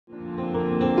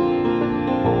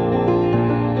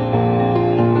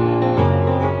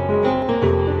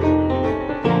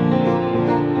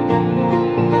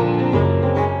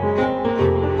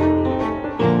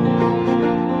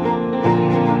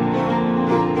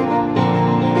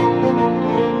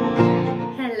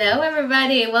Hello,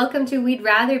 everybody. Welcome to We'd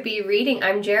Rather Be Reading.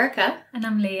 I'm Jerrica. And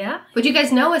I'm Lia. But you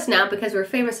guys know us now because we're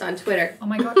famous on Twitter. Oh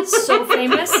my god, so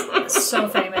famous. So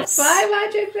famous.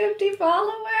 550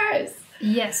 followers.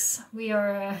 Yes, we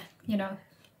are,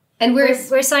 And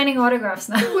we're signing autographs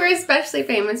now. We're especially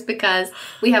famous because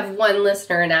we have one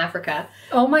listener in Africa.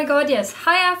 Oh my god, yes.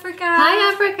 Hi, Africa.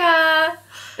 Hi, Africa.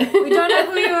 We don't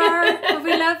know who you are, but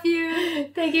we love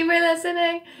you. Thank you for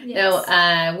listening. Yes.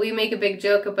 No, we make a big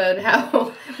joke about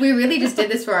how we really just did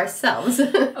this for ourselves.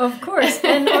 Of course.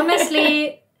 And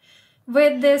honestly,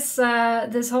 with this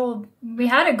whole... We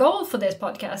had a goal for this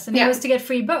podcast, and it was to get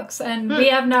free books. And we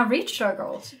have now reached our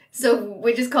goals. So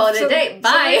we just call it a day. Bye.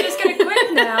 So we're just going to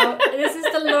quit now. This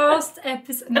is the last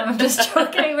episode. No, I'm just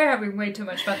joking. We're having way too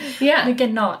much fun. Yeah. We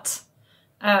cannot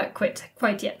quit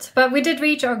quite yet. But we did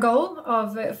reach our goal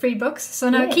of free books. So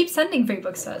now keep sending free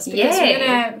books to us. Because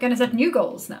we're going to set new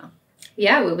goals now.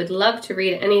 Yeah, we would love to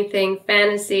read anything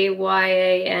fantasy,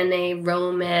 YA, NA,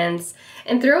 romance,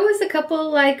 and throw us a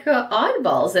couple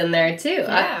oddballs in there too.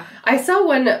 Yeah. I saw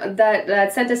one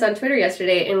that sent us on Twitter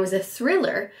yesterday, and it was a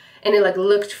thriller, and it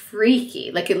looked freaky,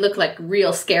 it looked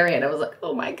real scary, and I was like,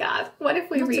 oh my god, what if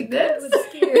we read this?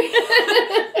 Scary.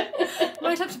 I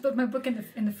might have to put my book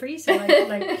in the freezer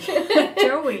like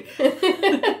Joey.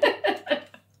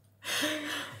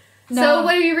 No. So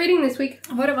what are you reading this week?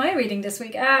 What am I reading this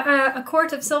week? A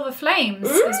Court of Silver Flames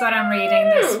is what I'm reading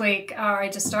this week. I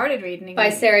just started reading. By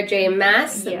Sarah J.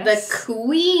 Maas, yes. The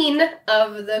queen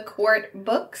of the court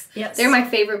books. Yes. They're my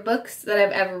favorite books that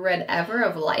I've ever read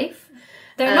of life.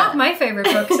 They're not my favorite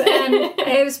books, and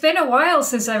it's been a while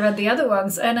since I read the other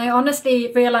ones, and I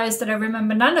honestly realized that I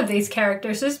remember none of these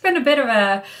characters. It's been a bit of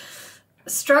a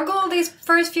struggle these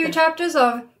first few chapters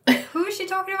of who is she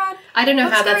talking about? I don't know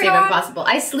how that's even possible.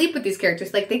 I sleep with these characters.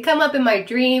 They come up in my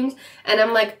dreams, and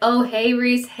I'm like, oh, hey,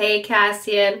 Reese, hey,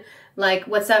 Cassian,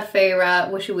 what's up, Feyre?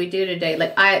 What should we do today?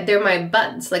 They're my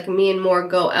buds. Me and Moore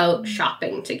go out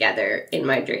shopping together in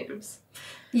my dreams.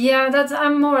 Yeah,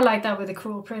 I'm more like that with the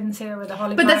Cruel Prince here with the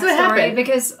Holly But Black that's what story, happened.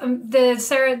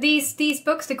 because these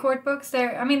books, the court books,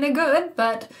 they're good,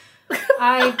 but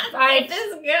I it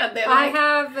is good. They're I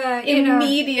have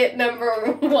immediate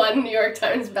 #1 New York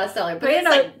Times bestseller.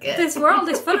 But good. This world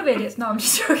is full of idiots. No, I'm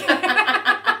just joking.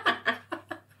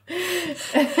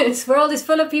 This world is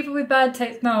full of people with bad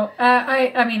taste. No,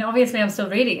 I mean, obviously I'm still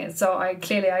reading it, so I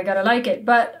gotta like it.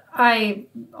 But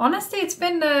honestly, it's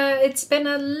been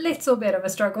a little bit of a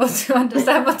struggle to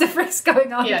understand what the frick's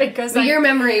going on. Yeah. Because your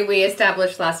memory we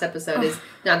established last episode is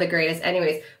not the greatest,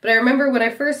 anyways. But I remember when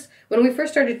we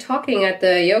first started talking at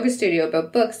the yoga studio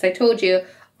about books, I told you,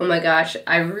 oh my gosh,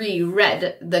 I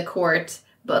reread the court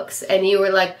books, and you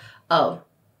were like, oh,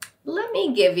 let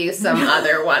me give you some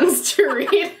other ones to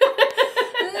read.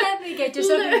 Let me get you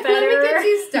something better. Let me get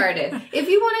you started. If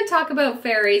you want to talk about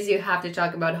fairies, you have to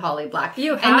talk about Holly Black.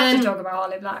 You have to talk about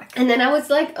Holly Black. And then I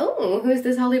was like, oh, who's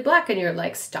this Holly Black? And you're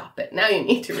like, stop it. Now you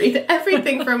need to read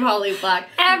everything from Holly Black.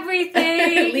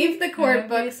 Everything. Leave the court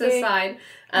books aside.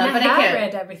 But I can't.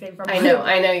 read everything from I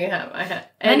know you have. I have.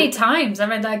 Many times. I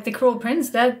read The Cruel Prince.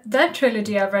 That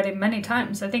trilogy I've read it many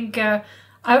times. I think I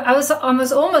was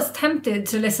almost tempted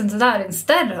to listen to that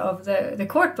instead of the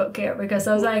court book here, because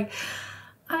I was like,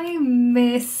 I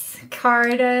miss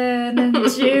Carden and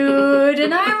Jude,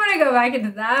 and I want to go back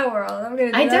into that world.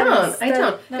 I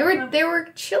don't. They were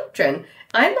children.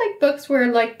 I like books where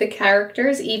the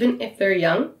characters, even if they're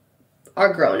young,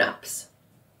 are grown-ups.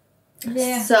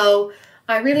 Yeah. So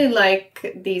I really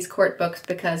like these court books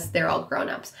because they're all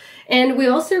grown-ups. And we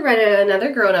also read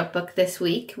another grown-up book this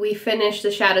week. We finished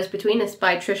The Shadows Between Us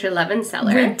by Tricia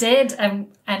Levenseller. We did, and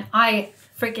I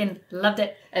freaking loved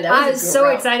it. And I was so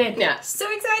excited. Yeah. So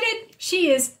excited.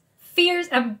 She is fierce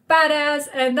and badass,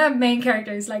 and that main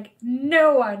character is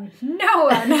no one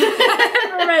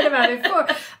ever read about it before.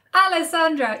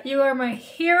 Alessandra, you are my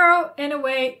hero in a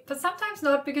way, but sometimes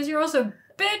not, because you're also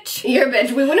bitch. You're a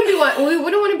bitch. We wouldn't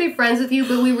want to be friends with you,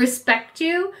 but we respect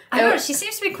you. I know, she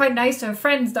seems to be quite nice to her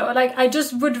friends, though. I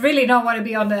just would really not want to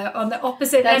be on the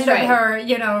opposite end of her,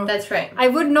 That's right. I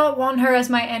would not want her as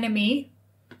my enemy.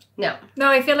 No. No,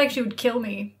 I feel like she would kill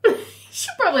me. She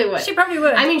probably would. She probably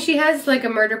would. I mean, she has a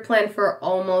murder plan for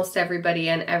almost everybody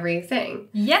and everything.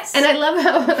 Yes. And I love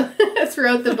how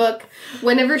throughout the book,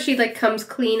 whenever she comes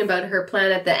clean about her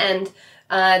plan at the end,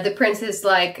 the prince is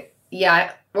like,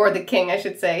 yeah, or the king, I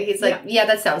should say. He's like, yeah,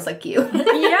 that sounds like you.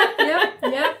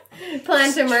 Yeah.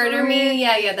 Plan to murder me?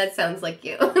 Yeah, that sounds like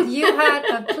you. You had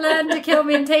a plan to kill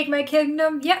me and take my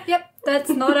kingdom? Yep. That's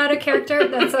not out of character.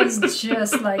 That sounds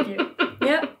just like you.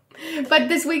 Yep. But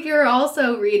this week you were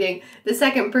also reading the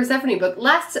second Persephone book.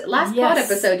 Last pod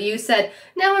episode you said,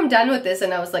 "Now I'm done with this,"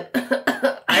 and I was like,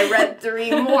 "I read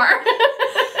 3 more."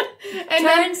 And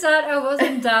turns out I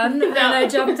wasn't done, and I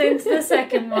jumped into the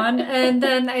second one, and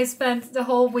then I spent the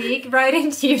whole week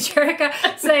writing to you, Jerrica,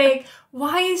 saying,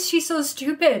 why is she so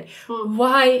stupid?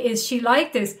 Why is she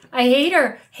like this? I hate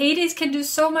her. Hades can do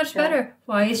so much better.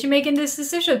 Why is she making this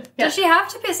decision? Does she have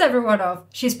to piss everyone off?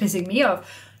 She's pissing me off.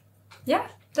 Yeah,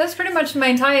 that's pretty much my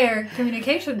entire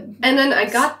communication. And then I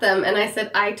got them, and I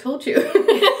said, I told you.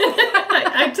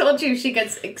 I told you she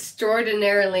gets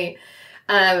extraordinarily...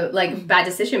 bad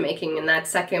decision making in that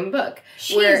second book.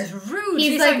 She's rude.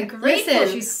 She's like,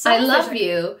 listen, I love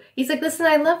you. He's like, listen,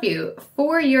 I love you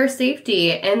for your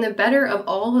safety and the better of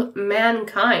all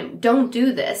mankind. Don't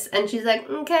do this. And she's like,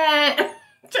 okay.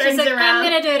 She's like, around. I'm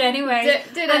gonna do it anyway.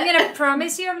 I'm gonna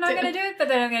promise you I'm not gonna do it, but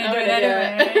then I'm gonna do it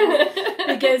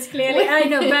anyway. Because clearly I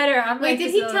know better. I'm Wait,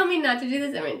 did he tell me not to do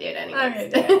this? I'm gonna do it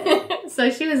anyway. So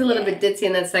she was a little bit ditzy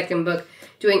in that second book,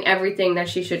 doing everything that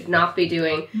she should not be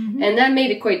doing. Mm-hmm. And that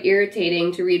made it quite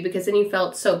irritating to read, because then you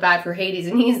felt so bad for Hades,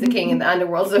 and he's the king in the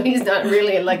underworld, so he's not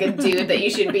really like a dude that you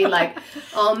should be like,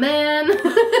 oh man.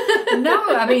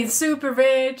 No, I mean, super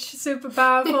rich, super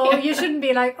powerful. You shouldn't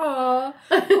be like, oh,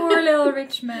 poor little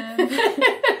rich man.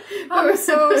 I'm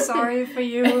so sorry for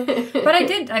you. But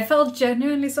I felt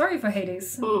genuinely sorry for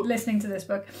Hades listening to this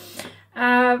book.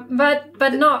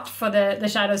 But not for the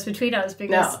shadows between us,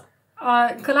 because... No.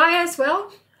 Callias,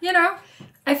 well,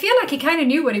 I feel like he kind of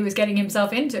knew what he was getting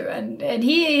himself into, and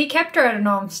he kept her at an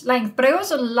arm's length. But I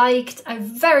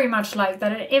very much liked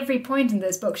that at every point in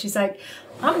this book, she's like,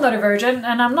 I'm not a virgin,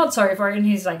 and I'm not sorry for it. And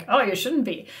he's like, oh, you shouldn't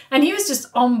be. And he was just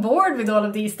on board with all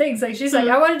of these things. Like, she's like,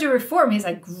 I want to do reform. He's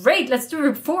like, great, let's do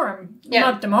reform. Yeah.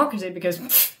 Not democracy, because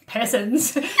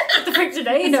peasants. What the frick do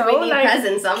they know? We need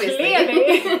peasants, obviously.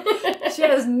 Clearly. She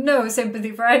has no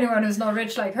sympathy for anyone who's not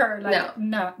rich like her. Like,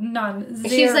 no, none. Zero.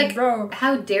 She's like,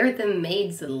 how dare the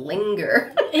maids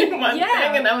linger in one thing?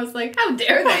 And I was like, how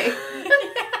dare they?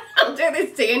 How dare they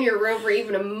stay in your room for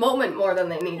even a moment more than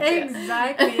they need to?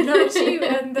 Exactly. No, she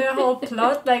and the whole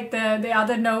plot, like the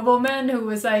other nobleman who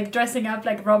was like dressing up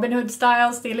like Robin Hood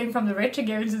style, stealing from the rich and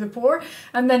giving to the poor,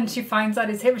 and then she finds out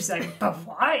it's him. She's like, but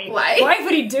why? Why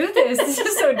would he do this? This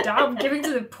is so dumb. Giving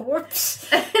to the poor.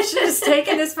 Should have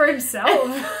taken this for himself.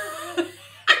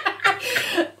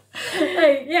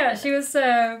 She was.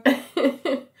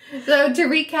 So to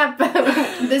recap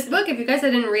this book, if you guys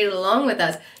didn't read it along with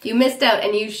us, you missed out,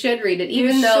 and you should read it.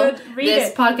 Even though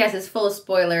this podcast is full of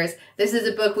spoilers, this is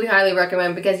a book we highly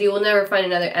recommend, because you will never find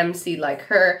another MC like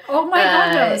her. Oh my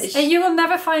God, and you will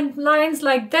never find lines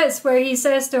like this where he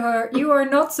says to her, you are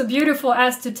not so beautiful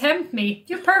as to tempt me.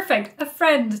 You're perfect. A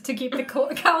friend to keep the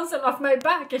counsel off my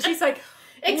back. And she's like,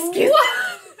 excuse me.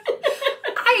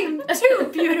 I'm too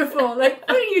beautiful. Like,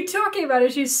 what are you talking about?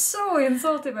 And she's so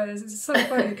insulted by this. It's so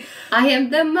funny. I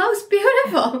am the most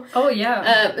beautiful. Oh,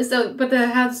 yeah.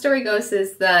 How the story goes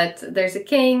is that there's a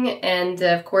king, and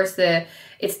of course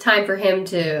it's time for him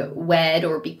to wed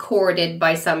or be courted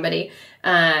by somebody.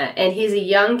 And he's a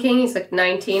young king. He's like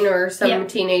 19 or some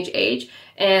teenage age.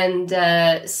 And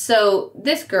so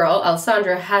this girl,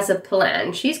 Alessandra, has a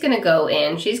plan. She's going to go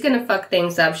in. She's going to fuck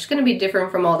things up. She's going to be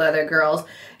different from all the other girls.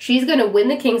 She's going to win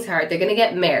the king's heart. They're going to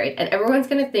get married. And everyone's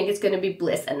going to think it's going to be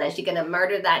bliss. And then she's going to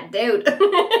murder that dude.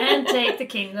 And take the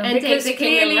kingdom. Because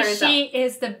clearly she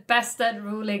is the best at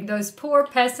ruling those poor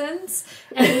peasants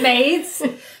and maids.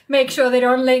 Make sure they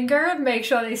don't linger. Make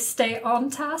sure they stay on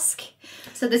task.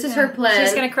 So this is her plan.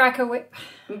 She's going to crack a whip.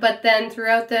 But then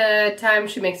throughout the time,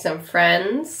 she makes some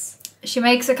friends. She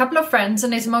makes a couple of friends,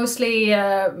 and it's mostly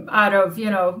out of,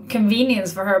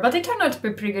 convenience for her. But they turn out to be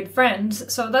pretty good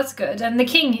friends, so that's good. And the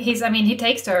king, he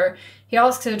takes to her. He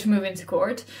asks her to move into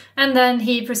court. And then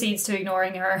he proceeds to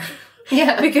ignoring her.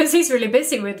 Yeah. Because he's really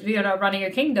busy with, running a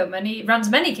kingdom. And he runs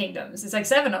many kingdoms. It's like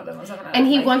 7 of them or something like that. And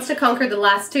he wants to conquer the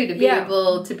last 2 to be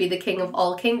able to be the king of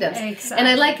all kingdoms. Exactly. And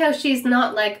I like how she's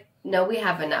not like, no, we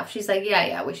have enough. She's like,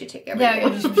 yeah, we should take everything. Yeah,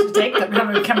 we should take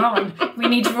them. Come on. We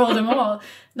need to rule them all.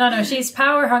 No, she's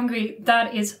power hungry.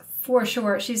 That is for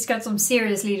sure. She's got some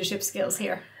serious leadership skills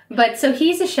here. But so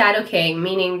he's a shadow king,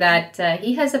 meaning that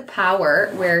he has a power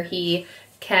where he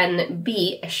can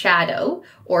be a shadow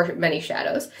or many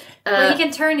shadows. Well, he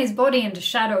can turn his body into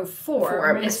shadow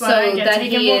form so that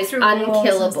he is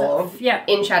unkillable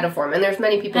in shadow form. And there's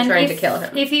many people trying to kill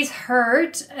him. If he's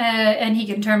hurt and he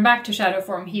can turn back to shadow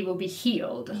form, he will be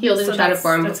healed. Healed in shadow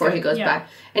form before he goes back.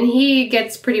 And he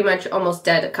gets pretty much almost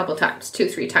dead a couple times,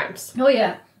 2-3 times. Oh,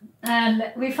 yeah.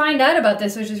 And we find out about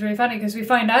this, which is really funny, because we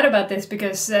find out about this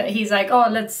because he's like, oh,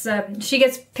 let's... she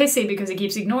gets pissy because he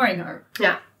keeps ignoring her.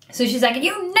 Yeah. So she's like,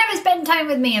 you never spend time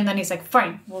with me. And then he's like,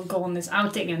 fine, we'll go on this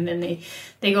outing. And then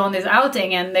they go on this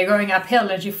outing and they're going uphill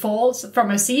and she falls from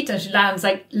her seat and she lands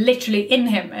like literally in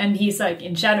him. And he's like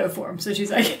in shadow form. So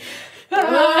she's like...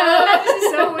 this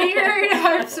is so weird.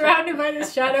 I'm surrounded by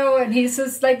this shadow, and he's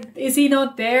just like, is he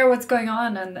not there? What's going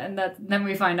on? And then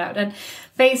we find out. And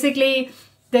basically,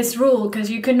 this rule, because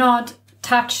you could not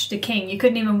touch the king, you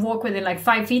couldn't even walk within like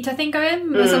 5 feet, I think, of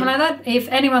him, or something like that. If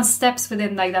anyone steps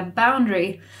within like that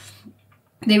boundary,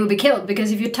 they will be killed,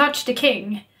 because if you touch the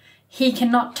king, he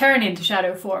cannot turn into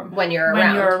shadow form when you're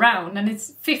around, and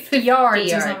it's 50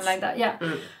 yards or something like that. Yeah.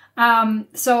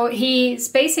 So he's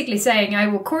basically saying, I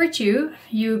will court you,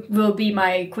 you will be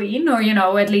my queen, or, you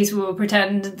know, at least we will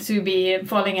pretend to be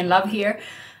falling in love here,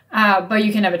 but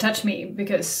you can never touch me,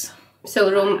 because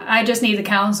I just need the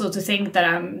council to think that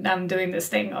I'm doing this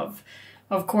thing of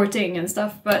courting and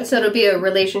stuff. But so it'll be a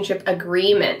relationship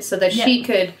agreement, so that she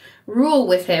could rule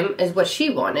with him is what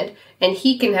she wanted, and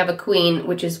he can have a queen,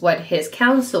 which is what his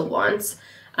council wants.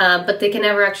 But they can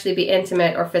never actually be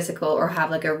intimate or physical or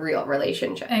have like a real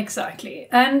relationship. Exactly.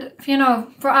 And, you know,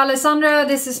 for Alessandra,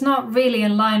 this is not really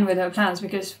in line with her plans,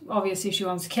 because obviously she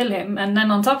wants to kill him. And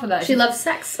then on top of that... She loves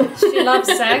sex. She loves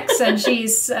sex, and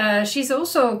she's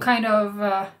also kind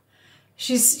of...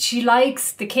 She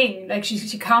likes the king, like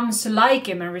she comes to like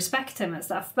him and respect him and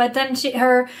stuff. But then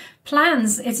her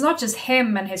plans, it's not just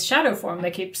him and his shadow form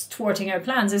that keeps thwarting her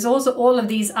plans. It's also all of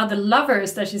these other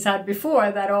lovers that she's had before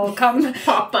that all come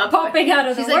popping out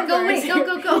of the woodwork. She's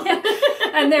like, go. Yeah.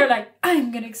 And they're like,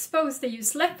 I'm gonna expose that you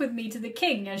slept with me to the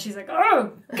king. And she's like,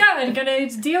 oh God, I'm gonna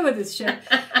need to deal with this shit.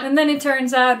 And then it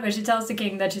turns out when she tells the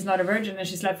king that she's not a virgin and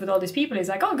she slept with all these people, he's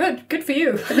like, oh good for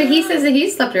you. But he says that he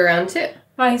slept around too.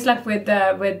 Well, he slept with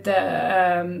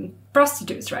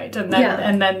prostitutes, right?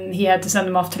 And then he had to send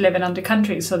them off to live in other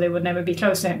countries, so they would never be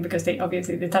close to him, because they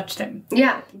touched him.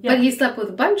 Yeah, but he slept with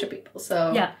a bunch of people,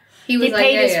 so yeah, he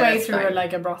paid his way through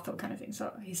like a brothel kind of thing.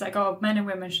 So he's like, oh, men and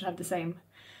women should have the same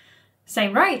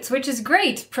rights, which is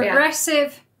great.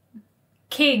 Progressive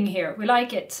king here, we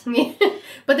like it.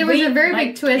 But there was a very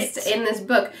big twist in this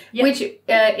book, which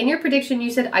in your prediction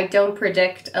you said, I don't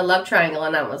predict a love triangle,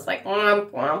 and I was like, womp,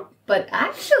 womp. But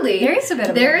actually, there is a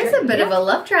bit of a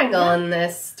love triangle in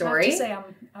this story. I have to say,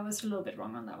 I was a little bit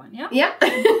wrong on that one. Yeah. Yeah.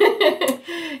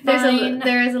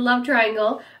 there is a love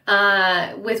triangle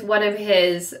with one of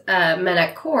his men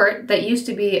at court that used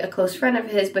to be a close friend of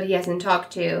his, but he hasn't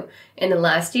talked to in the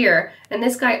last year. And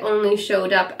this guy only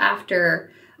showed up after.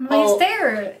 He's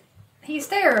there.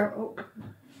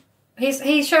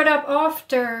 He showed up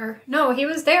after... No, he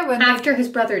was there when... After his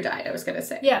brother died, I was going to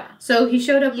say. Yeah. So he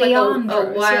showed up like a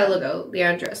while ago.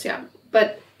 Leandros, yeah.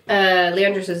 But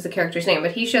Leandros is the character's name.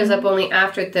 But he shows up only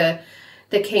after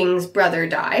the king's brother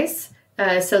dies.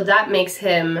 So that makes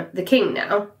him the king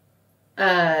now.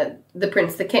 The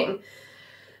prince, the king.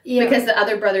 Yeah. Because the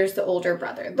other brother's the older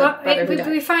brother.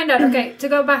 We find out, okay, to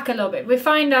go back a little bit. We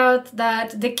find out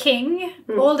that the king,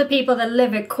 all the people that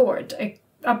live at court...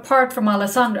 apart from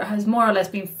Alessandra, has more or less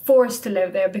been forced to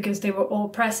live there because they were all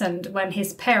present when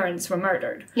his parents were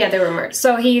murdered. Yeah, they were murdered.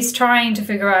 So he's trying to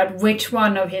figure out which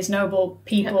one of his noble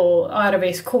people out of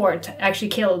his court actually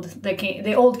killed the king,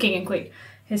 the old king and queen,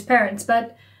 his parents.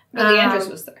 But Leandros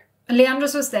was there.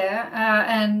 Leandros was there,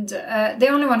 and the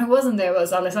only one who wasn't there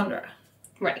was Alessandra.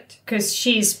 Right. Because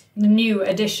she's the new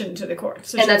addition to the court.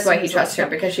 So and that's why he trusts her,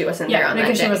 because she wasn't there on that day. Yeah,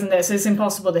 because she wasn't there, so it's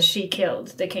impossible that she killed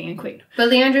the king and queen. But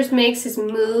Leandros makes his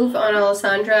move on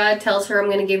Alessandra, tells her, I'm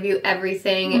going to give you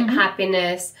everything,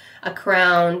 happiness, a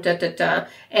crown,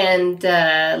 and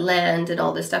land and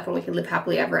all this stuff, and we can live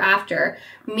happily ever after.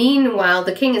 Meanwhile,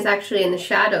 the king is actually in the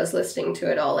shadows listening to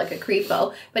it all like a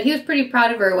creepo, but he was pretty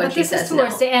proud of her when she says no. This is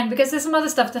towards the end, because there's some other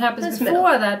stuff that happens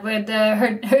before that with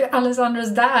her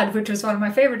Alessandra's dad, which was one of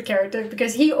my favorite characters,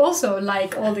 because he also,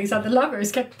 like all these other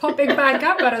lovers, kept popping back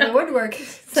up out of the woodwork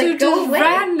to just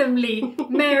randomly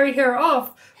marry her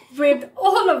off with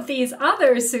all of these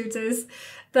other suitors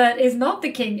that is not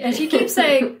the king. And she keeps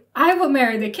saying, I will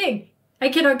marry the king. I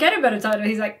cannot get a better title.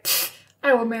 He's like,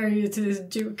 I will marry you to this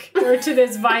duke, or to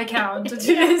this viscount, or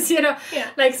to this,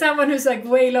 like someone who's like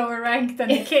way lower ranked than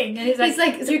the king. And he's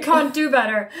like you can't do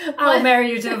better. I'll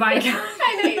marry you to a viscount.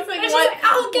 I know, he's like, and she's like,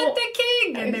 I'll get the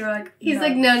king. And they were like, he's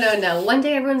like, no. One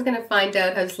day everyone's going to find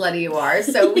out how slutty you are,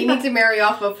 so we need to marry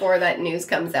off before that news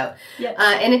comes out. Yeah.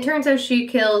 And it turns out she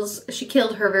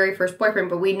killed her very first boyfriend,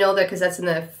 but we know that because that's in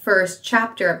the first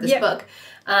chapter of this book.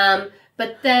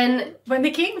 But then when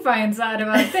the king finds out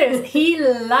about this, he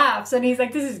laughs and he's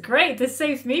like, "This is great. This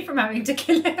saves me from having to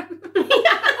kill him."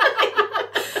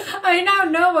 I now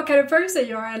know what kind of person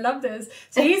you are. I love this.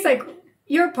 So he's like,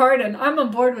 "Your pardon. I'm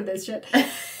on board with this shit."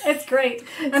 It's great.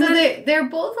 And so then, they're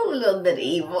both a little bit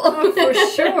evil. Oh, for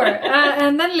sure.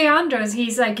 And then Leandros,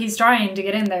 he's trying to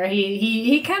get in there.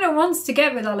 He kind of wants to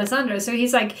get with Alessandra. So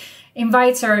he's like,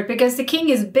 invites her because the king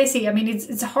is busy. I mean,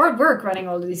 it's hard work running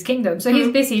all of these kingdoms. So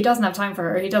he's busy. He doesn't have time for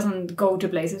her. He doesn't go to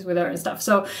places with her and stuff.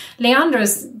 So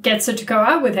Leandros gets her to go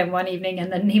out with him one evening,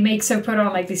 and then he makes her put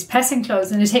on like these peasant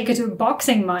clothes and they take her to a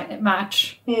boxing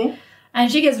match. Mm.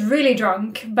 And she gets really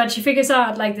drunk, but she figures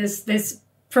out like this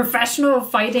professional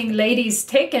fighting lady's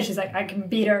tick, and she's like, I can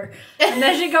beat her. And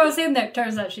then she goes in there.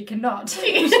 Turns out she cannot.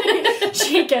 she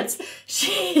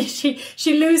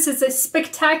loses it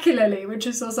spectacularly, which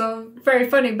is also very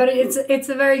funny. But it's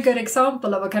a very good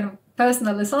example of a kind of person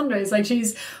Alessandra is. Like,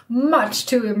 she's much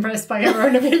too impressed by her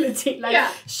own ability. Like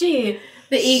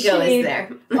the ego is there.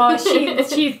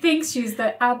 She thinks she's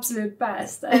the absolute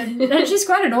best. And she's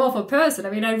quite an awful person. I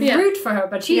mean, I root for her,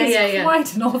 but she is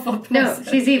quite an awful person. No,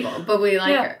 she's evil, but we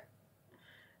like her.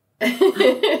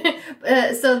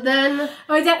 So then...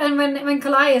 and when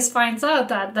Callias finds out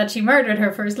that she murdered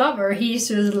her first lover, he's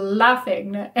just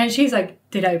laughing. And she's like,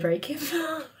 did I break him?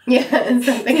 Yeah,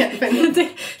 something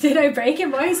happened. Did I break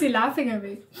him? Why is he laughing at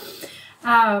me?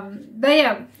 But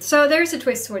yeah, so there's a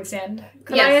twist towards the end.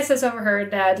 Callias has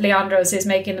overheard that Leandros is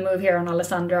making the move here on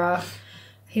Alessandra.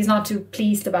 He's not too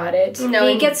pleased about it. No,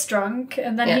 he gets drunk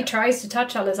and then he tries to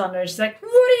touch Alessandra. She's like,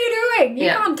 what are you doing? You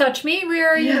can't touch me.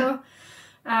 We're, you know.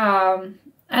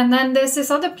 And then there's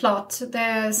this other plot.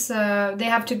 There's they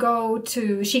have to go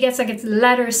to, she gets like a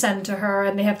letter sent to her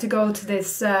and they have to go to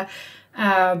this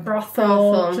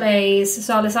brothel place.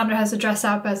 So Alessandra has to dress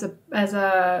up as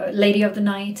a lady of the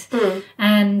night,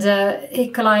 and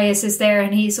Callias is there,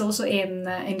 and he's also in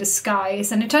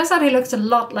disguise. And it turns out he looks a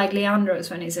lot like Leandros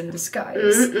when he's in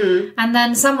disguise. And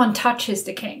then someone touches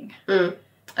the king.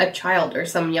 A child or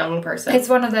some young person. It's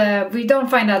one of the, we don't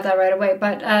find out that right away,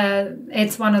 but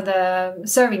it's one of the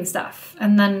serving staff.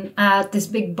 And then at this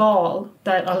big ball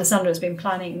that Alessandra's been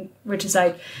planning, which is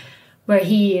like where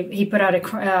he put out a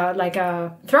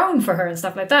throne for her and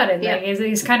stuff like that, and like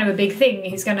it's kind of a big thing.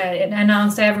 He's gonna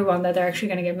announce to everyone that they're actually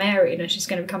gonna get married, and she's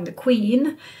gonna become the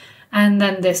queen. And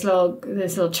then this little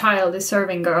child, this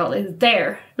serving girl, is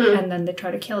there, and then they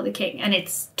try to kill the king, and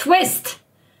it's twist.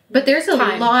 But there's a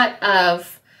lot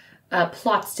of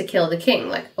plots to kill the king,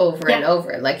 like over and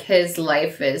over. Like his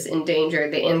life is in danger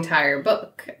the entire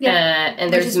book,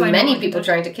 and there's many people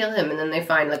trying to kill him, and then they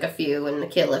find like a few and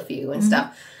kill a few and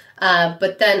stuff.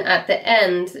 But then at the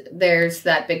end, there's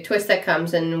that big twist that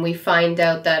comes, and we find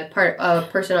out that a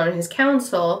person on his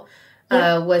council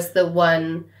was the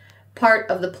one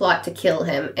part of the plot to kill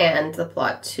him and the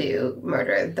plot to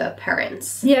murder the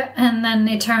parents. Yeah, and then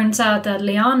it turns out that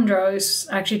Leandros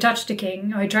actually touched the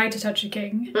king, or he tried to touch the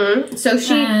king. So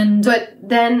she, but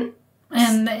then...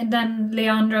 And then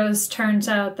Leandros turns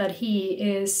out that he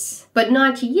is... But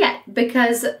not yet,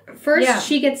 because first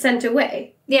she gets sent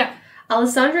away. Yeah.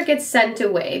 Alessandra gets sent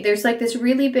away. There's like this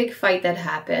really big fight that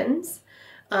happens.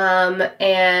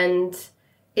 And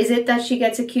is it that she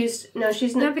gets accused? No,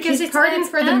 she's not. No, because she's pardoned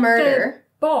for the murder.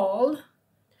 The ball.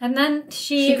 And then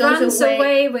she runs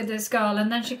away with this girl. And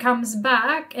then she comes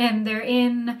back and they're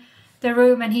in the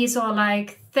room. And he's all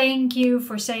like, thank you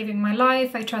for saving my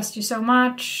life. I trust you so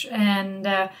much. And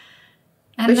then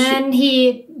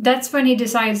that's when he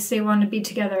decides they want to be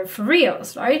together for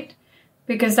reals, right?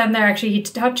 Because then he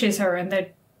touches her and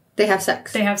they have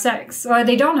sex. They have sex. Or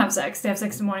they don't have sex. They have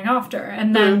sex the morning after.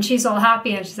 And then she's all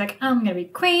happy and she's like, I'm going to be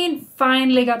queen.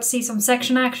 Finally got to see some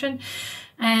section action.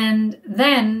 And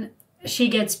then she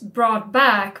gets brought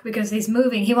back because he's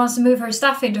moving. He wants to move her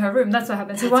stuff into her room. That's what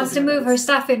happens. He wants to move her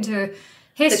stuff into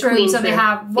his room, so they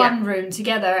have one room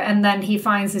together, and then he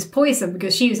finds this poison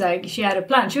because she was like, she had a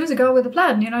plan. She was a girl with a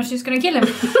plan, she's gonna kill him.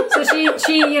 So she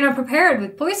prepared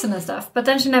with poison and stuff, but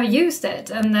then she never used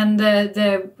it. And then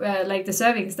the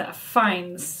serving staff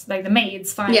finds, like the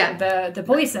maids find the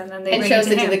poison, and they bring it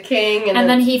to the king, and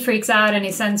then he freaks out and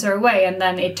he sends her away. And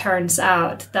then it turns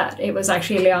out that it was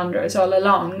actually Leandros all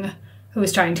along who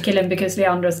was trying to kill him because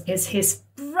Leandros is his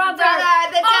brother.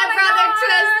 The dead brother.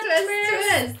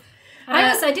 Twist.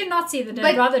 I did not see the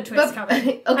dead brother twist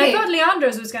coming. Okay. I thought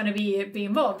Leandros was going to be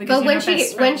involved because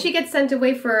when she gets sent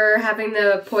away for having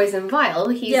the poison vial,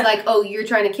 he's like, "Oh, you're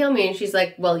trying to kill me," and she's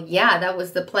like, "Well, yeah, that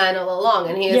was the plan all along."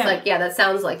 And he was like, "Yeah, that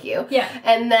sounds like you." Yeah.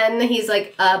 And then he's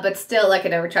like, "But still, I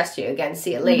could never trust you again.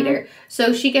 See you later."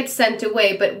 So she gets sent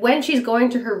away, but when she's going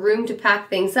to her room to pack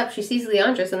things up, she sees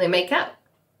Leandros and they make out.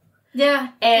 Yeah,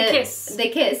 and they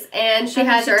kiss, and she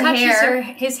has her hair,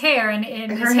 his hair, and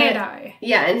his hair dye.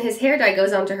 Yeah, and his hair dye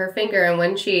goes onto her finger, and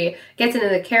when she gets into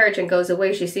the carriage and goes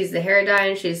away, she sees the hair dye,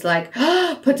 and she's like,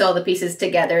 puts all the pieces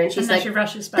together, and she's like, she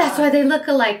rushes back. That's why they look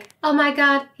alike. Oh my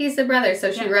God, he's the brother.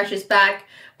 So she rushes back,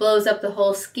 blows up the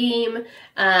whole scheme,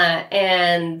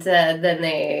 and then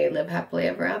they live happily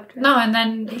ever after. No, and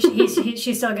then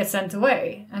she still gets sent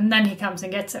away, and then he comes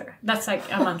and gets her. That's like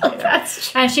a month later.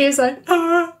 That's true. And she's like,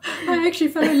 I actually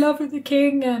fell in love with the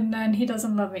king, and he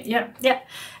doesn't love me. Yeah.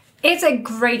 It's a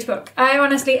great book. I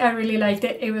really liked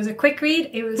it. It was a quick read.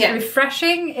 It was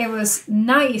refreshing. It was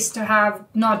nice to have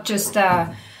not just,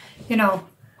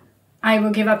 I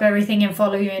will give up everything and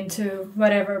follow you into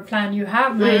whatever plan you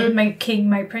have, my king,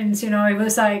 my prince, It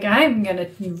was like, I'm gonna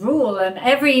rule, and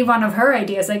every one of her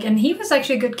ideas, and he was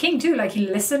actually a good king too. Like, he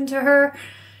listened to her,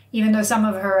 even though some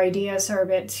of her ideas are a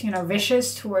bit,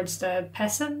 vicious towards the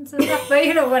peasants and stuff,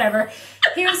 but, whatever.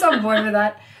 He was on board with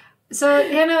that. So,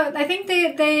 I think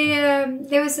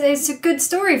it's a good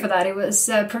story for that. It was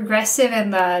progressive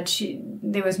in that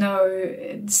there was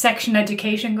no section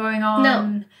education going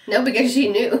on. No, because she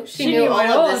knew. She knew all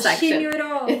of the section. She knew it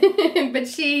all. But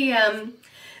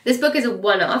this book is a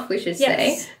one-off, we should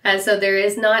say. So there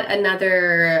is not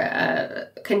another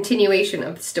continuation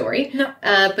of the story. No.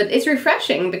 But it's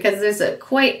refreshing because there's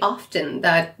quite often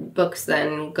that books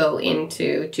then go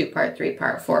into 2-part,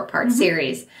 3-part, 4-part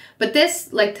series. But this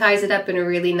ties it up in a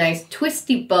really nice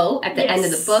twisty bow at the end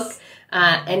of the book.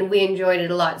 And we enjoyed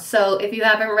it a lot. So if you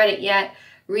haven't read it yet,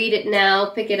 read it now,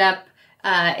 pick it up.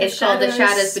 It's called The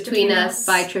Shadows Between Us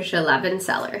by Tricia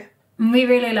Levenseller. We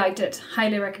really liked it.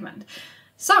 Highly recommend.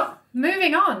 So,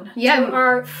 moving on to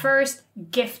our first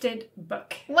gifted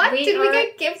book. What? Did we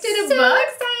get gifted a book? So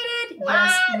excited! What?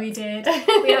 Yes, we did.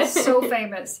 We are so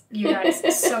famous, you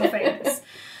guys. So famous.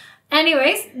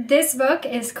 Anyways, this book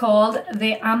is called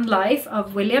The Unlife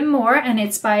of William Moore, and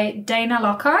it's by Dana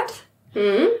Lockhart.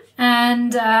 Mm-hmm.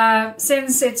 And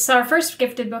since it's our first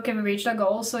gifted book and we reached our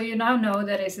goal, so you now know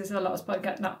that this is the last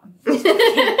podcast. No,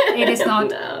 it is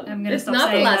not. No, I'm going to stop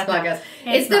saying that. It's not the last podcast.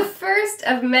 It's the first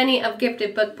of many of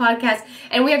gifted book podcasts.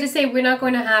 And we have to say we're not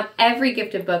going to have every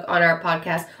gifted book on our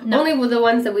podcast. No. Only with the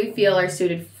ones that we feel are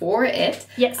suited for it.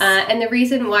 Yes. And the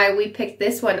reason why we picked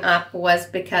this one up was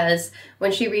because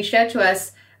when she reached out to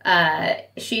us,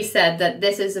 she said that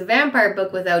this is a vampire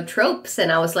book without tropes,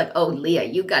 and I was like, oh, Leah,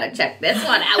 you gotta check this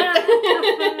one out.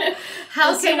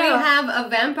 How can we have a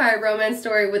vampire romance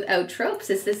story without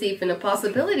tropes? Is this even a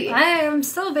possibility? I am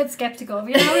still a bit skeptical.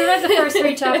 We read the first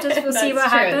 3 chapters. We'll see what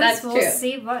happens. We'll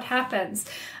see what happens.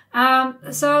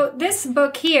 So this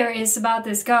book here is about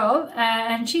this girl,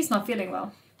 and she's not feeling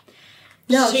well.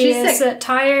 No, she's sick.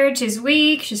 Tired, she's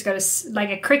weak, she's got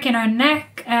a crick in her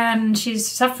neck, and she's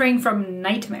suffering from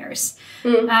nightmares.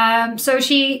 So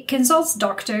she consults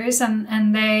doctors,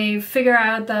 and they figure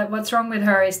out that what's wrong with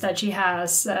her is that she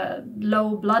has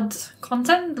low blood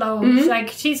content,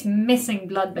 she's missing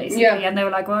blood, basically. Yeah. And they were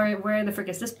like, where the frick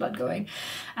is this blood going?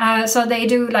 So they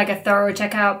do a thorough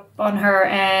checkup on her,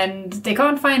 and they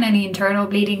can't find any internal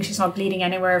bleeding. She's not bleeding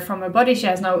anywhere from her body. She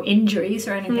has no injuries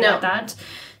or anything like that.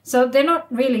 So they're not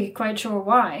really quite sure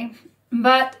why.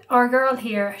 But our girl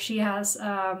here, she has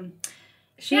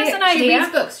she has an idea. She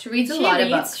reads books. She reads a lot of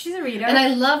books. She's a reader. And I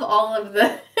love all of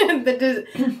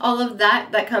all of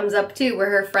that comes up too,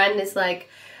 where her friend is like,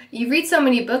 you read so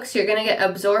many books, you're going to get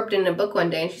absorbed in a book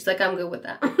one day. And she's like, I'm good with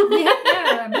that.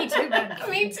 yeah, me too. Man.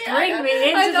 Me too. Bring me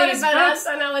into these books.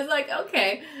 And I was like,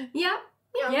 okay, yeah.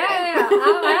 Yeah.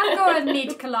 I'll go and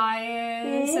meet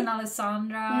Calais and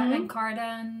Alessandra and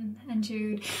Carden and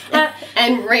Jude.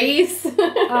 And Race.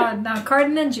 No,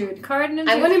 Carden and Jude.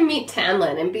 I want to meet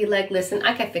Tamlin and be like, listen,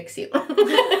 I can fix you.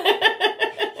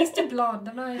 He's too blonde.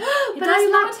 I'm like,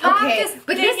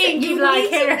 but you like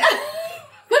hair.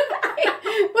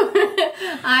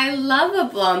 I love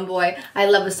a blonde boy. I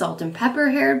love a salt and pepper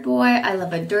haired boy. I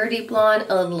love a dirty blonde,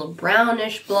 a little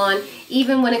brownish blonde.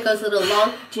 Even when it goes a little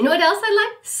long. Do you know what else I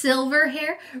like? Silver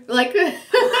hair. Like a burger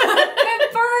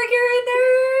in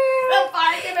there.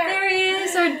 There he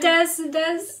is. Or Des.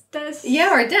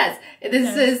 Yeah, or Des.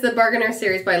 This is the Bargainer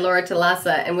series by Laura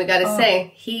Talassa, and we gotta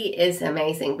say, he is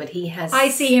amazing, but he has... I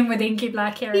see him with inky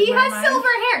black hair. He has silver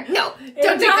hair. No,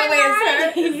 don't take away his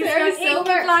hair. He's got inky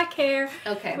black hair.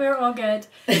 Okay. We're all good.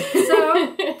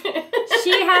 So,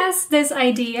 she has this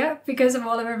idea because of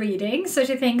all of her reading, so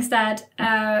she thinks that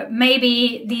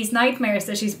maybe these nightmares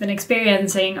that she's been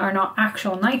experiencing are not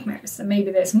actual nightmares, and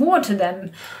maybe there's more to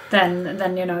them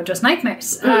than just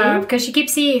nightmares. Because she keeps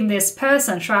seeing this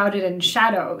person shrouded in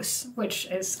shadows, which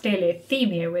is clearly a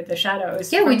theme here with the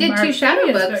shadows. Yeah, we did 2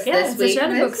 shadow books book. this week.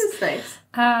 Shadow This books. is nice.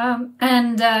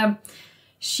 And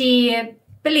she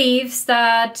believes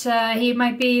that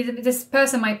this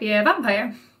person might be a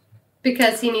vampire.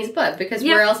 Because he needs blood. Because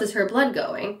where else is her blood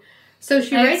going? So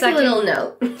she writes a little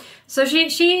note. So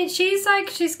she's like,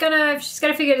 she's gonna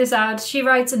figure this out. She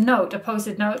writes a note, a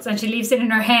post-it note, and she leaves it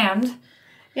in her hand.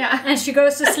 Yeah. And she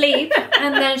goes to sleep,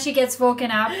 and then she gets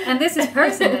woken up, and this is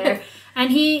person there,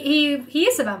 and he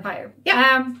is a vampire.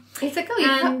 Yeah. He's like,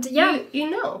 oh, you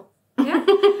know. Yeah.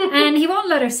 And he won't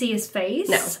let her see his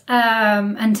face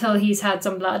until he's had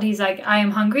some blood. He's like, I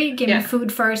am hungry, give me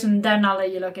food first, and then I'll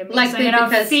let you look at me.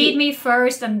 So, feed me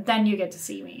first, and then you get to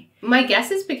see me. My guess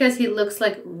is because he looks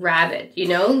like rabid,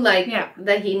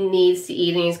 that he needs to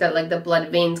eat, and he's got like the blood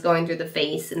veins going through the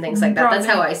face and things like that. That's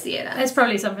how I see it. It's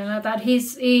probably something like that. He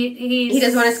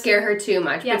doesn't want to scare her too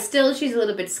much, but still she's a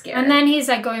little bit scared. And then he's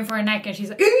like going for her neck, and she's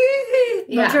like,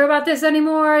 not sure about this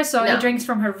anymore. So he drinks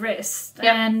from her wrist,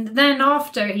 and then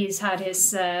after he's had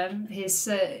his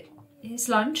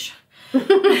lunch,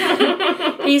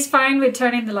 he's fine with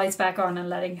turning the lights back on and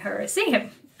letting her see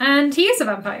him. And he is a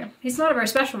vampire. He's not a very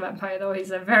special vampire, though.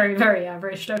 He's a very, very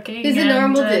average looking. He's a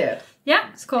normal dude. Yeah,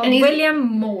 it's called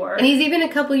William Moore. And he's even a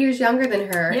couple years younger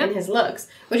than her in his looks,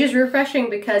 which is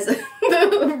refreshing because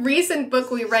the recent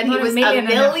book we read, he was a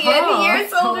million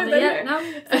years older than her. No,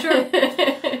 for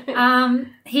sure.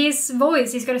 His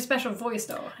voice, he's got a special voice,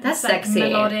 though. That's it's sexy.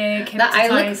 Melodic, I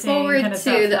look forward kind of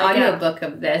to the audiobook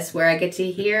of this, where I get to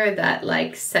hear that,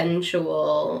 like,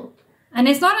 sensual... And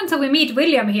it's not until we meet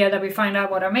William here that we find out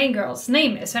what our main girl's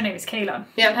name is. Her name is Kayla.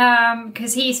 Yeah.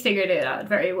 Because he's figured it out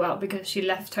very well because she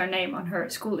left her name on her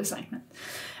school assignment.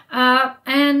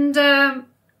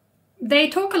 They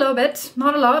talk a little bit,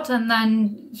 not a lot, and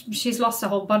then she's lost a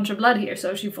whole bunch of blood here,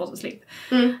 so she falls asleep.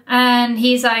 And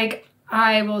he's like,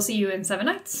 I will see you in 7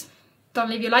 nights. Don't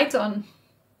leave your lights on.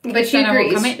 But she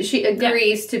agrees. She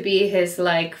agrees to be his,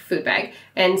 like, food bag.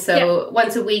 And so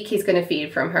once a week he's going to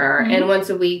feed from her. And once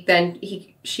a week then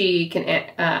she can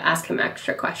ask him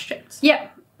extra questions. Yeah.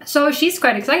 So she's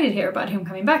quite excited here about him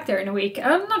coming back there in a week.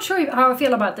 I'm not sure how I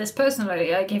feel about this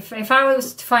personally. Like, if I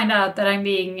was to find out that I'm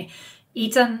being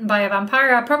eaten by a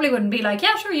vampire, I probably wouldn't be like,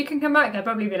 yeah, sure, you can come back. I'd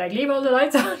probably be like, leave all the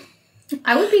lights on.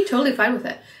 I would be totally fine with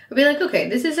it. I'd be like, okay,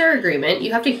 this is our agreement.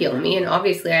 You have to heal me, and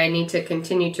obviously I need to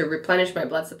continue to replenish my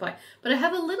blood supply. But I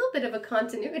have a little bit of a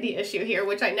continuity issue here,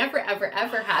 which I never, ever,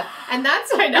 ever have. And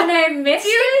that's why now... And I missed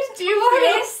it?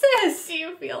 What is this? Do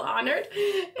you feel honored?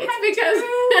 It's because...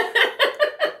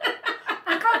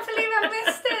 I can't believe I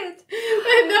missed it.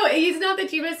 No, it's not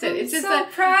that you missed it. It's just so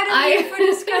proud of you for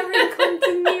discovering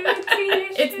continuity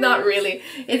issues.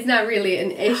 It's not really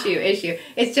an issue.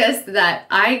 It's just that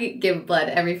I give blood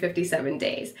every 57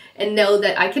 days and know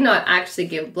that I cannot actually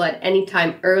give blood any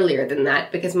time earlier than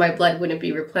that because my blood wouldn't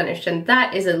be replenished, and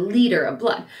that is a liter of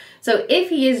blood. So if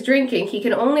he is drinking, he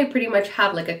can only pretty much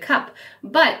have like a cup.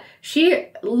 But she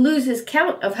loses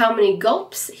count of how many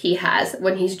gulps he has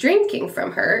when he's drinking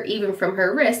from her, even from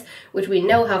her wrist, which we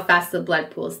know how fast the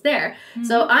blood pools there.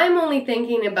 So I'm only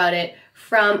thinking about it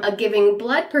from a giving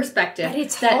blood perspective. But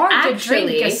it's hard to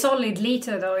drink a solid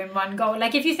liter, though, in one go.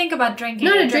 Like, if you think about drinking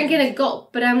drinking a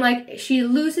gulp, but I'm like, she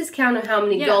loses count of how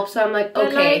many gulps, so I'm like,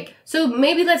 okay. So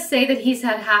maybe let's say that he's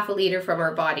had half a liter from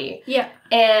her body. Yeah.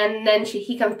 And then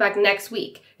he comes back next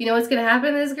week. You know what's going to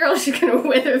happen to this girl? She's going to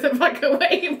wither the fuck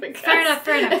away. Because...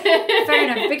 Fair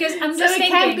enough. Because I'm just thinking... it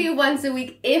can't be once a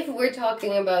week if we're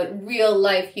talking about real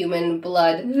life human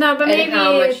blood. No, but maybe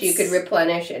how much you could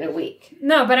replenish in a week.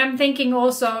 No, but I'm thinking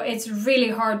also it's really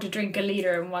hard to drink a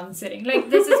liter in one sitting. Like,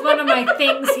 this is one of my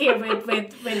things here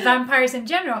with vampires in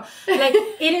general. Like,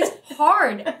 it is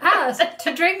hard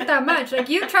to drink that much. Like,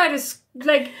 you try to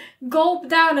like gulp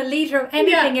down a liter of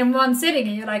anything in one sitting,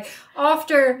 and you're like,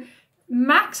 after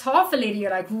max half a liter, you're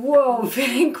like, whoa,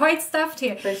 feeling quite stuffed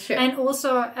here. That's true. And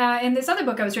also in this other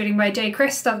book I was reading by J.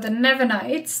 Christoph, The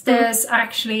Nevernights, there's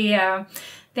actually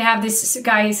they have this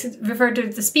guy, he's referred to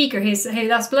as the speaker, he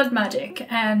does blood magic,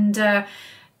 and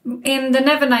in the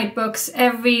Nevernight books,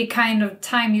 every kind of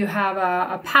time you have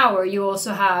a power, you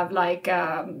also have like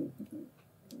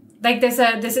there's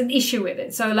an issue with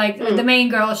it. So like the main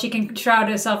girl, she can shroud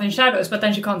herself in shadows, but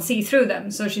then she can't see through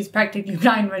them, so she's practically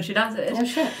blind when she does it. Oh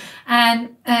shit.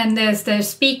 And there's the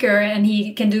speaker, and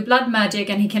he can do blood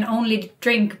magic, and he can only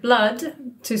drink blood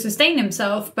to sustain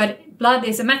himself, but blood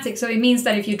is emetic, so it means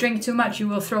that if you drink too much, you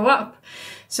will throw up.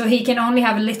 So he can only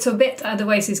have a little bit,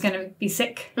 otherwise he's going to be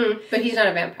sick. But he's not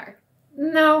a vampire.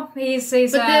 No, he's But a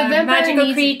the vampire magical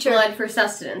needs creature. blood for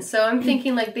sustenance. So I'm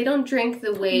thinking like they don't drink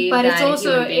the way But that it's also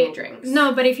a human being drinks.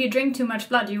 No, but if you drink too much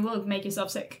blood, you will make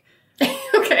yourself sick.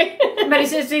 Okay. But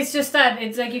it's just that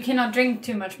it's like you cannot drink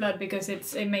too much blood because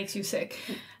it makes you sick.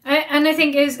 And I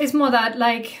think it's more that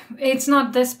like it's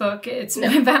not this book, it's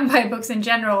vampire books in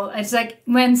general. It's like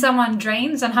when someone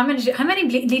drains, and how many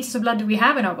liters of blood do we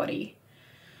have in our body?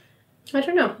 I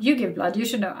don't know. You give blood, you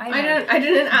should know. I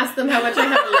didn't ask them how much I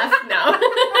have left now.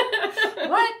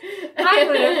 What? I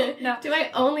wouldn't. No. Do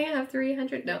I only have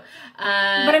 300? No.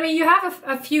 But I mean, you have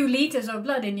a few liters of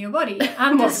blood in your body.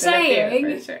 I'm just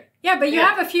saying. For sure. Yeah, but you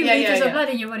have a few liters of blood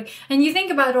in your body. And you think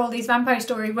about all these vampire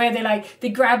stories where they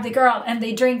grab the girl and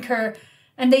they drink her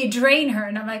and they drain her.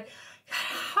 And I'm like,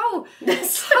 how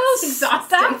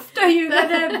stuffed are you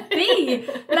gonna be?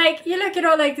 Like, you look at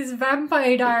all like these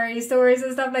vampire diary stories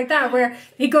and stuff like that where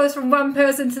he goes from one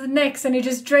person to the next and he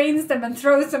just drains them and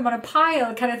throws them on a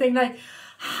pile kind of thing. Like,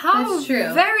 how That's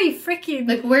true. very freaking...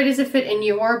 Like, where does it fit in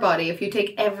your body if you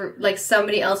take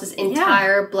somebody else's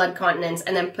entire blood continents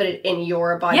and then put it in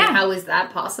your body? Yeah. How is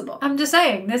that possible? I'm just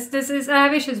saying, this is... I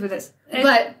have issues with this.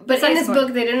 But in this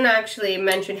book, they didn't actually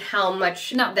mention how much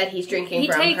that he's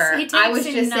drinking from her. I was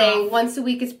just saying once a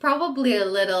week is probably a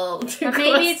little too but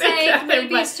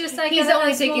maybe it's just like he's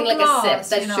only taking like a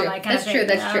sip. That's true.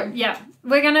 That's true. Yeah.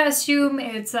 We're gonna assume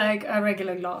it's like a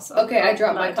regular glass. Okay, I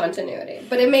dropped my continuity.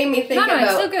 But it made me think about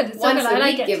it's still good. It's once still good. a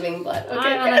week giving blood.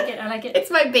 Okay, I like it. It's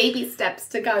my baby steps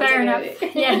to continuity. Fair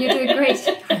enough. Yeah, you're doing great.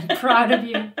 I'm proud of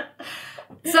you.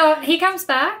 So he comes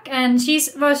back and she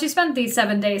spent these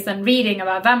 7 days then reading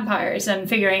about vampires and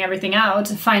figuring everything out,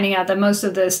 finding out that most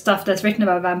of the stuff that's written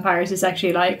about vampires is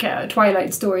actually like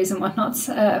Twilight stories and whatnot,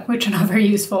 which are not very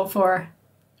useful for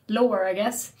lore, I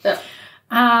guess. Yeah.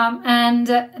 And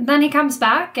then he comes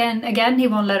back and again he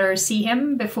won't let her see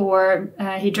him before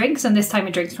he drinks, and this time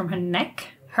he drinks from her neck.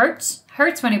 Hurts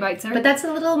when he bites her. But that's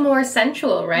a little more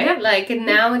sensual, right? Yeah. Like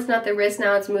now it's not the wrist,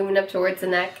 now it's moving up towards the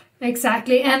neck.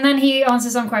 Exactly. And then he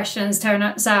answers some questions.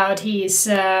 Turns out he's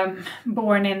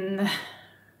born in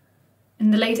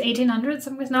the late 1800s,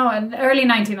 early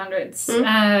 1900s,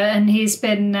 and he's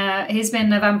been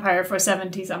a vampire for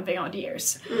 70-something odd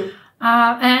years.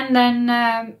 And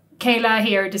then Kayla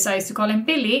here decides to call him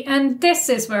Billy, and this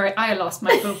is where I lost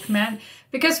my book, man.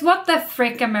 Because what the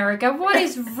frick, America? What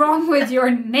is wrong with your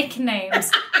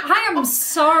nicknames? I am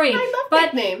sorry,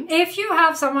 but nicknames. If you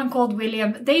have someone called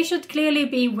William, they should clearly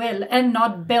be Will and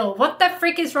not Bill. What the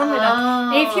frick is wrong with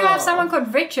that? If you have someone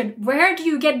called Richard, where do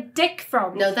you get Dick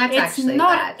from? No, that's actually It's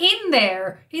not in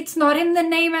there. It's not in the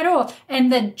name at all.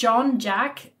 And the John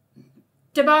Jack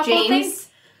debacle thing.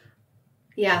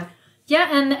 Yeah. Yeah,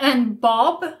 and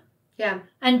Bob. Yeah.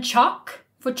 And Chuck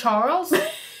for Charles.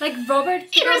 Like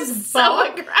Robert You're for so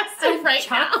Bob aggressive right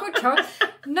Chuck now. for Charles.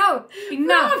 No,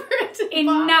 enough.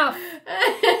 Enough.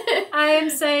 I am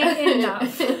saying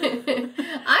enough.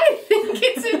 I think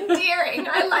it's endearing.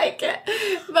 I like it.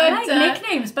 But I like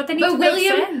nicknames, but they need to make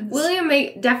sense. William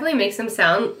definitely makes him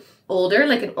sound older,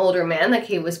 like an older man, like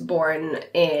he was born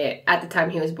at the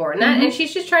time he was born at, and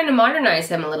she's just trying to modernize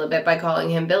him a little bit by calling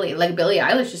him Billy. Like Billie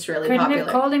Eilish is really popular. Couldn't have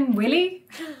called him Willie?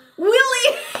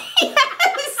 Willie!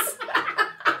 Yes!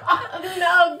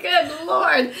 No, good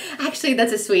lord. Actually,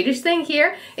 that's a Swedish thing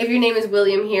here. If your name is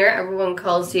William here, everyone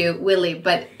calls you Willie,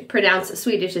 but pronounced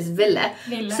Swedish is Ville.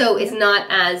 So it's not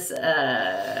as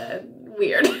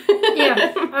weird.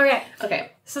 Yeah, okay.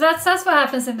 Okay. So that's what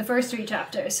happens in the first 3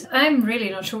 chapters. I'm really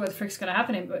not sure what the frick's going to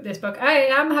happen in this book.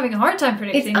 I'm having a hard time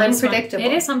predicting this. It's unpredictable.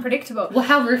 It is unpredictable. Well,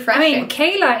 how refreshing. I mean,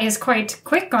 Kayla is quite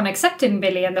quick on accepting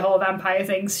Billy and the whole vampire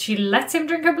things. She lets him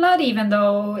drink her blood, even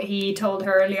though he told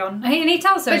her early on. And he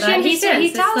tells her that he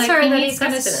tells her that he's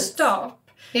going to stop.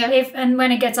 Yeah. And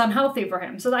when it gets unhealthy for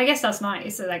him. So I guess that's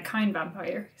nice. So that kind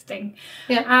vampire thing.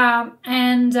 Yeah.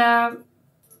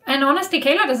 And honestly,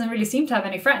 Kayla doesn't really seem to have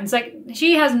any friends. Like,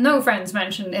 she has no friends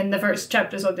mentioned in the first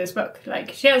chapters of this book.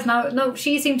 Like, she has no.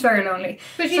 She seems very lonely.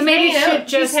 But she's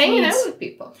hanging out with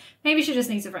people. Maybe she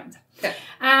just needs a friend. Yeah.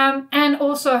 And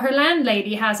also, her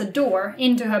landlady has a door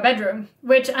into her bedroom,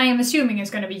 which I am assuming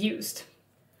is going to be used.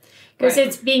 Because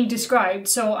it's being described,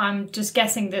 so I'm just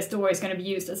guessing this door is going to be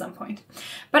used at some point.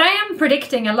 But I am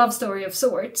predicting a love story of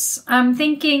sorts. I'm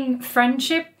thinking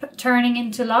friendship turning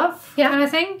into love kind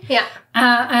of thing. Yeah.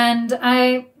 And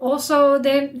I also,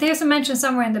 there's a mention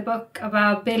somewhere in the book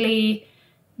about Billy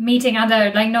meeting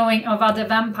knowing of other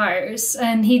vampires.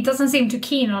 And he doesn't seem too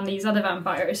keen on these other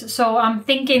vampires. So I'm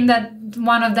thinking that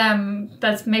one of them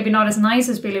that's maybe not as nice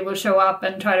as Billy will show up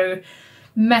and try to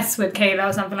mess with Kayla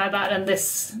or something like that, and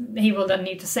he will then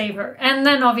need to save her. And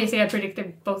then obviously I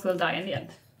predicted both will die in the end.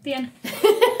 The end.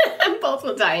 Both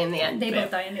will die in the end. They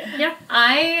both die in the end. Yeah.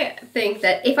 I think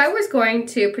that if I was going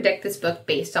to predict this book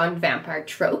based on vampire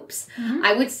tropes,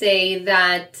 I would say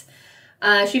that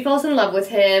she falls in love with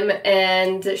him,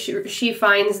 and she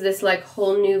finds this like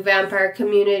whole new vampire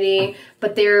community,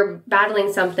 but they're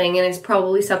battling something, and it's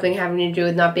probably something having to do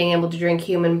with not being able to drink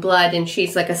human blood, and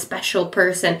she's like a special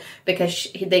person because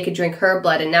they could drink her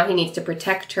blood, and now he needs to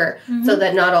protect her so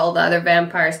that not all the other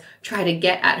vampires try to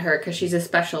get at her because she's a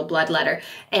special bloodletter.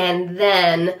 And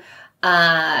then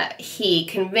he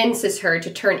convinces her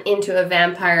to turn into a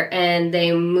vampire, and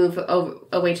they move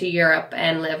away to Europe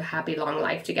and live a happy long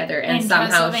life together, and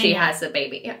somehow she has a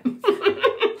baby.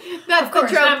 That's of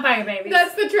course, the trope. Vampire babies.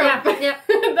 That's the trope. Yeah.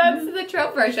 That's the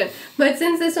trope version. But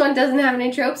since this one doesn't have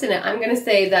any tropes in it, I'm going to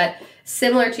say that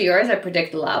similar to yours, I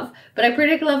predict love. But I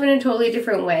predict love in a totally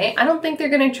different way. I don't think they're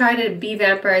going to try to be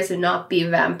vampires and not be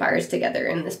vampires together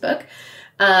in this book.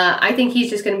 I think he's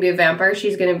just going to be a vampire.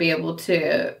 She's going to be able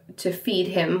to feed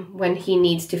him when he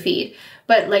needs to feed.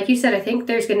 But like you said, I think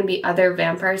there's going to be other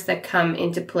vampires that come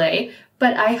into play.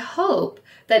 But I hope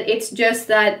that it's just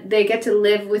that they get to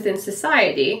live within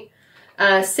society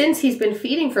since he's been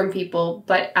feeding from people,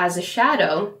 but as a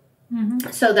shadow,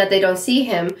 so that they don't see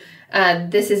him.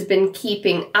 This has been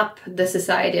keeping up the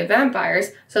society of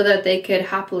vampires so that they could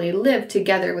happily live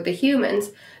together with the humans.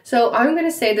 So I'm going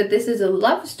to say that this is a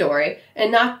love story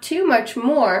and not too much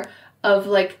more of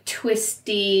like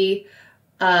twisty,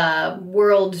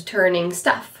 world-turning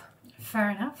stuff. Fair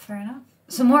enough.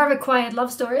 So more of a quiet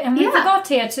love story. And we forgot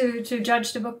here to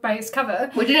judge the book by its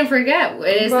cover. We didn't forget.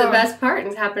 It is the best part, and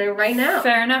it's happening right now.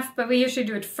 Fair enough, but we usually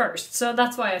do it first. So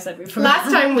that's why I said we forgot.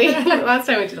 Last time we did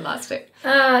the last two.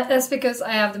 That's because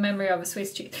I have the memory of a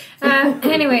Swiss cheese.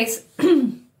 Anyways,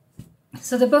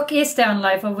 so the book is The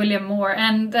Unlife of William Moore,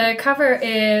 and the cover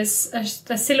is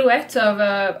a silhouette of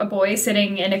a boy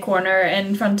sitting in a corner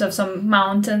in front of some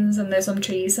mountains, and there's some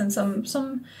trees and some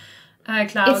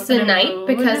clouds. It's the night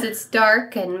because it's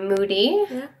dark and moody.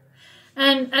 Yeah.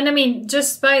 And I mean,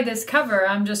 just by this cover,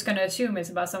 I'm just going to assume it's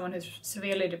about someone who's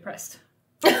severely depressed.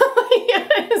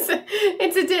 Yes. Yeah,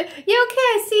 okay,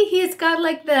 I see he's got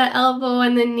like the elbow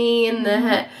and the knee and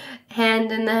the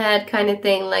hand in the head kind of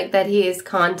thing, like that he is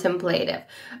contemplative.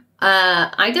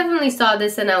 I definitely saw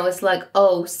this and I was like,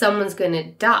 oh, someone's going to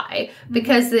die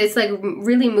because it's like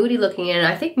really moody looking, and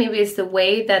I think maybe it's the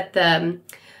way that the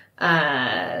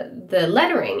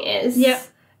lettering is. Yeah.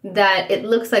 That it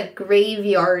looks like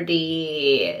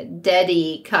graveyardy,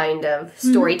 deady kind of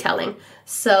storytelling.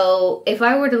 So if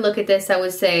I were to look at this, I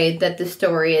would say that the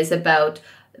story is about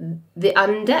the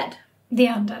undead. The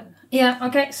undead. Yeah,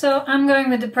 okay, so I'm going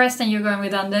with depressed and you're going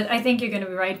with undead. I think you're going to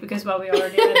be right because, well, we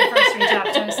already read the first 3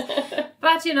 chapters.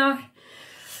 But, you know,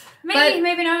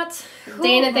 maybe not.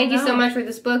 Dana, thank you so much for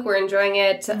this book. We're enjoying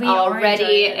it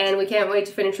already, and we can't wait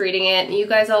to finish reading it. You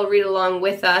guys all read along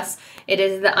with us. It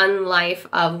is The Unlife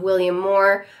of William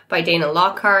Moore by Dana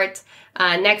Lockhart.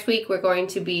 Next week, we're going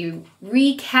to be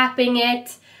recapping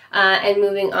it and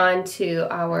moving on to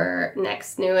our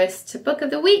next newest book of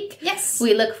the week. Yes.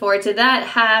 We look forward to that.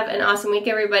 Have an awesome week,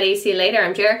 everybody. See you later.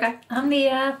 I'm Jerrica. I'm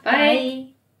Lia. Bye.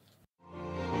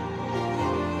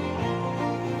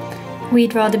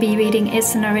 We'd Rather Be Reading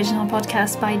is an original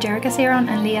podcast by Jerrica Seron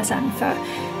and Lia Sanfer.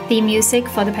 Theme music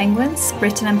for The Penguins,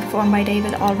 written and performed by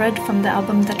David Allred from the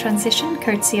album The Transition,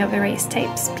 courtesy of Erased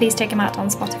Tapes. Please check him out on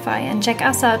Spotify and check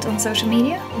us out on social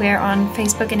media. We're on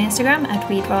Facebook and Instagram at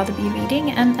We'd Rather Be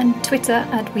Reading and on Twitter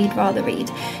at We'd Rather Read.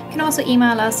 You can also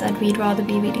email us at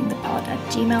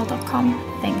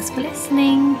we'dratherbereadingthepod@gmail.com. Thanks for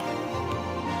listening.